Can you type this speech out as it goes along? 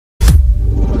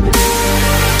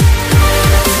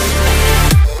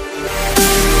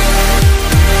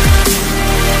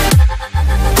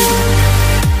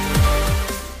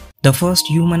The first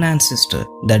human ancestor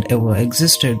that ever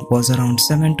existed was around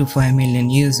 7 to 5 million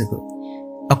years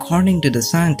ago. According to the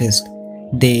scientists,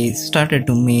 they started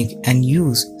to make and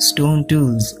use stone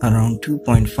tools around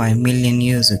 2.5 million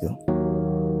years ago.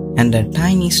 And that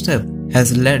tiny step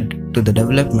has led to the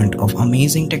development of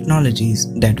amazing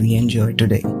technologies that we enjoy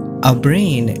today. Our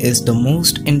brain is the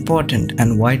most important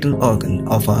and vital organ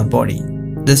of our body.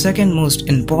 The second most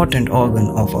important organ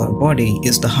of our body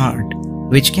is the heart,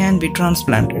 which can be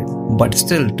transplanted, but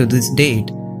still to this date,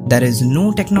 there is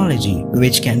no technology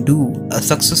which can do a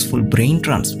successful brain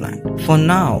transplant. For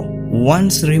now,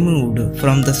 once removed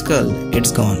from the skull,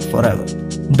 it's gone forever.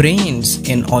 Brains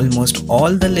in almost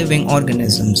all the living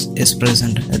organisms is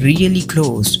present really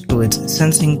close to its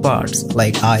sensing parts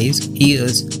like eyes,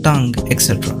 ears, tongue,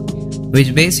 etc.,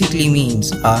 which basically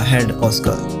means our head or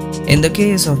skull. In the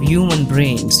case of human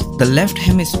brains, the left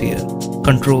hemisphere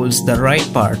controls the right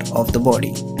part of the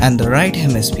body and the right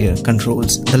hemisphere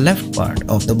controls the left part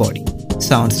of the body.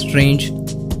 Sounds strange?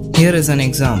 Here is an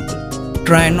example.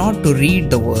 Try not to read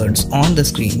the words on the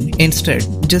screen, instead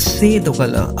just say the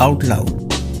color out loud.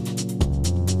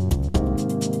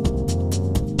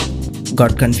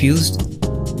 Got confused?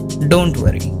 Don't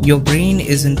worry, your brain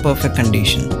is in perfect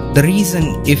condition. The reason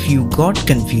if you got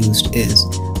confused is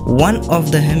one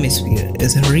of the hemisphere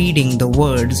is reading the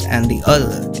words and the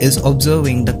other is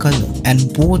observing the color,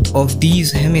 and both of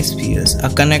these hemispheres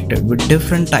are connected with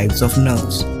different types of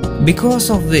nerves,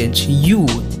 because of which you,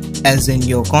 as in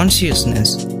your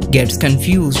consciousness, gets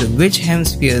confused which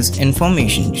hemisphere's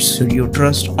information should you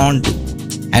trust onto.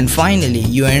 And finally,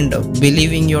 you end up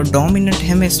believing your dominant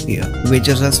hemisphere, which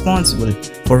is responsible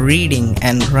for reading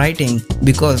and writing,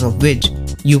 because of which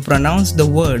you pronounce the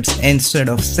words instead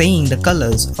of saying the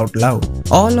colors out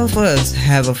loud. All of us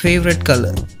have a favorite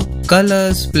color.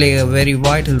 Colors play a very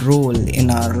vital role in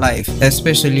our life,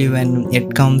 especially when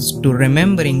it comes to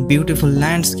remembering beautiful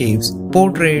landscapes,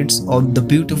 portraits of the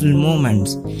beautiful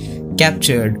moments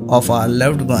captured of our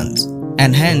loved ones.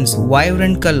 And hence,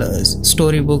 vibrant colors,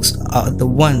 storybooks are the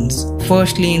ones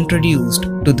firstly introduced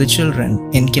to the children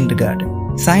in kindergarten.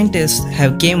 Scientists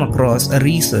have came across a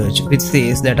research which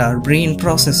says that our brain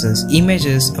processes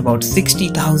images about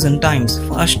 60,000 times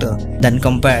faster than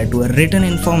compared to a written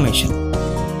information.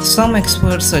 Some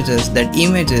experts suggest that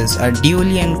images are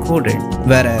dually encoded,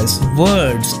 whereas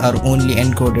words are only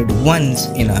encoded once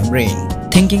in our brain.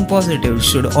 Thinking positive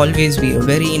should always be a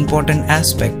very important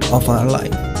aspect of our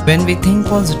life. When we think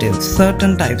positive,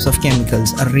 certain types of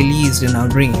chemicals are released in our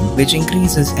brain which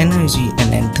increases energy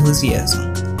and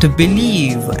enthusiasm to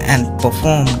believe and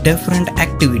perform different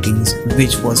activities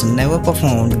which was never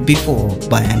performed before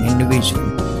by an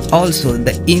individual. Also,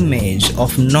 the image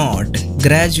of not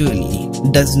gradually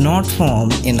does not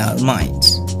form in our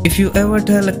minds. If you ever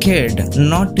tell a kid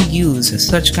not to use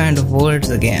such kind of words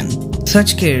again,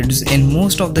 such kids in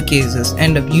most of the cases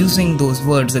end up using those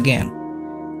words again.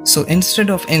 So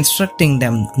instead of instructing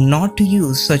them not to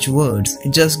use such words,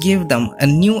 just give them a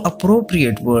new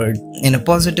appropriate word in a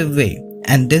positive way,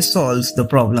 and this solves the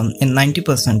problem in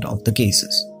 90% of the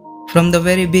cases. From the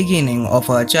very beginning of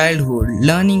our childhood,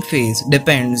 learning phase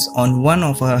depends on one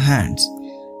of our hands,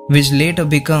 which later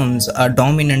becomes our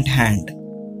dominant hand.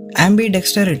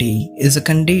 Ambidexterity is a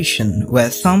condition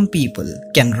where some people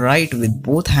can write with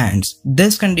both hands.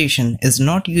 This condition is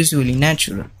not usually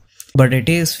natural, but it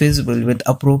is feasible with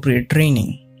appropriate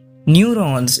training.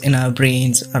 Neurons in our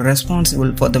brains are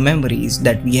responsible for the memories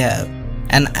that we have.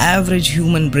 An average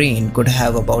human brain could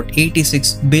have about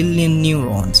 86 billion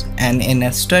neurons, and in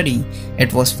a study,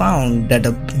 it was found that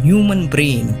a human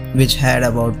brain which had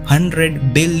about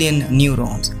 100 billion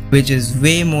neurons, which is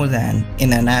way more than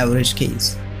in an average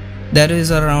case. There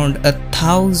is around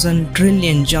 1,000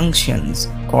 trillion junctions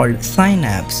called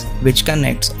synapses which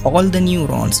connects all the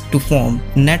neurons to form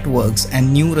networks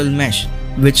and neural mesh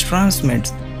which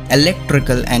transmits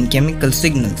electrical and chemical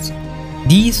signals.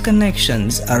 These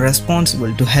connections are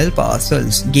responsible to help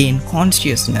ourselves gain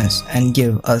consciousness and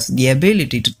give us the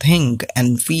ability to think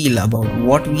and feel about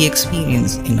what we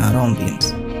experience in our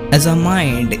ambience. As our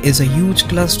mind is a huge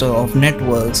cluster of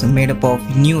networks made up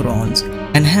of neurons,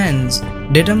 and hence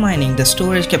determining the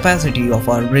storage capacity of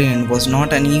our brain was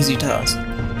not an easy task.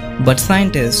 But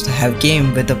scientists have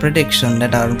came with a prediction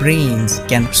that our brains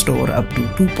can store up to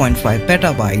 2.5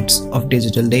 petabytes of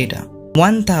digital data.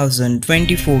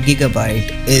 1024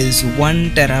 gigabyte is 1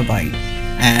 terabyte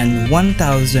and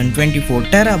 1024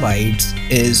 terabytes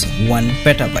is 1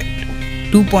 petabyte.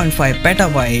 2.5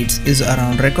 petabytes is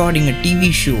around recording a TV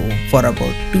show for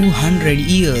about 200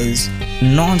 years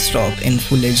non-stop in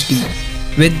Full HD.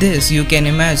 With this, you can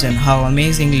imagine how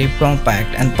amazingly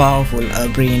compact and powerful our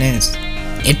brain is.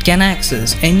 It can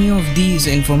access any of these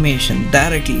information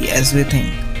directly as we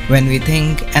think. When we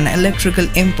think, an electrical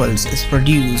impulse is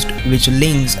produced which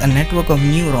links a network of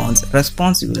neurons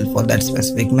responsible for that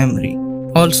specific memory.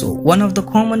 Also, one of the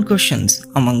common questions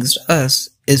amongst us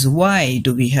is, why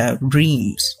do we have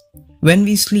dreams? When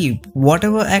we sleep,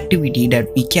 whatever activity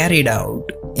that we carried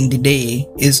out in the day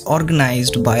is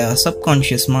organized by our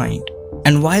subconscious mind.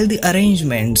 And while the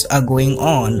arrangements are going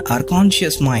on, our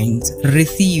conscious mind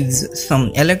receives some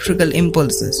electrical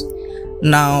impulses.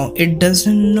 Now it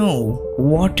doesn't know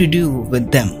what to do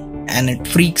with them, and it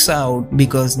freaks out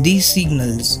because these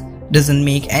signals doesn't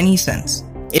make any sense.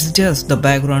 It's just the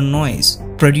background noise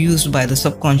produced by the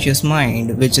subconscious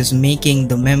mind, which is making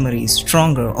the memory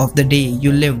stronger of the day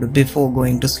you lived before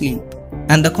going to sleep.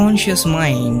 And the conscious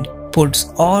mind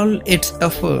puts all its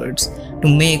efforts to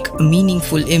make a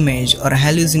meaningful image or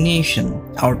hallucination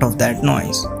out of that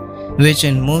noise, which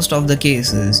in most of the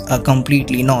cases are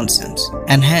completely nonsense.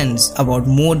 And hence, about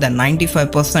more than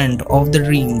 95% of the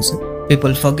dreams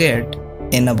people forget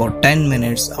in about 10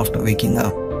 minutes after waking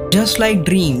up. Just like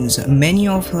dreams, many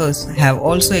of us have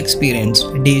also experienced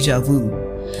déjà vu.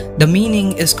 The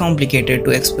meaning is complicated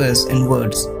to express in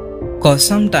words, cause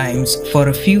sometimes for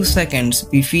a few seconds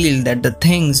we feel that the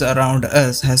things around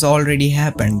us has already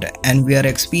happened and we are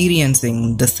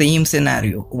experiencing the same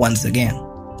scenario once again.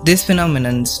 This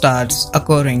phenomenon starts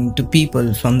occurring to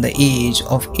people from the age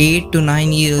of 8 to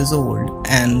 9 years old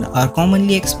and are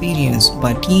commonly experienced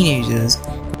by teenagers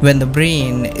when the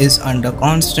brain is under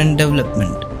constant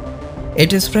development.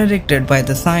 It is predicted by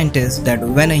the scientists that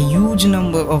when a huge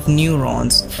number of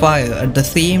neurons fire at the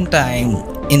same time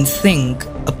in sync,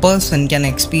 a person can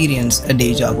experience a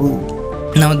déjà vu.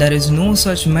 Now, there is no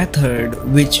such method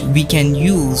which we can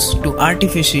use to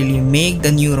artificially make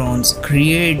the neurons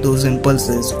create those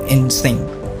impulses in sync,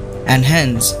 and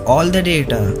hence all the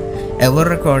data ever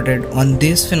recorded on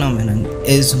this phenomenon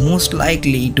is most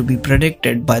likely to be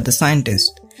predicted by the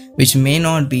scientist, which may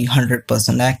not be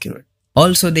 100% accurate.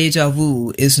 Also, déjà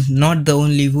vu is not the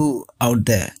only vu out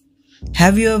there.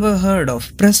 Have you ever heard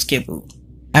of Presque?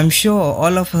 I'm sure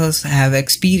all of us have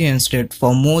experienced it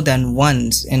for more than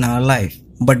once in our life,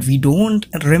 but we don't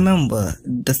remember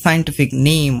the scientific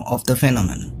name of the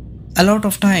phenomenon. A lot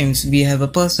of times we have a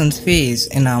person's face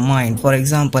in our mind, for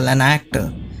example an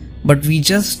actor, but we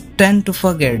just tend to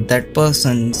forget that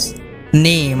person's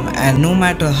name, and no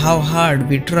matter how hard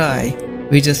we try,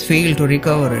 we just fail to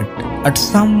recover it. At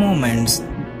some moments,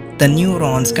 the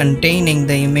neurons containing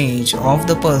the image of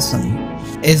the person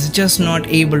is just not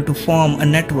able to form a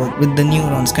network with the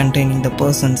neurons containing the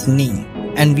person's name,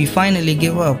 and we finally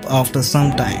give up after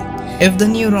some time. If the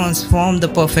neurons form the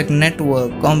perfect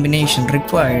network combination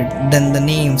required, then the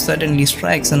name suddenly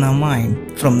strikes in our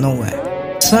mind from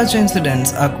nowhere. Such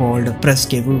incidents are called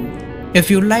Presque. If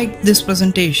you liked this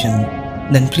presentation,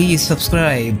 then please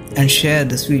subscribe and share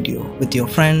this video with your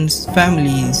friends,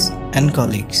 families, and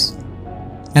colleagues.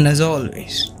 And as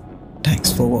always,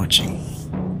 thanks for watching.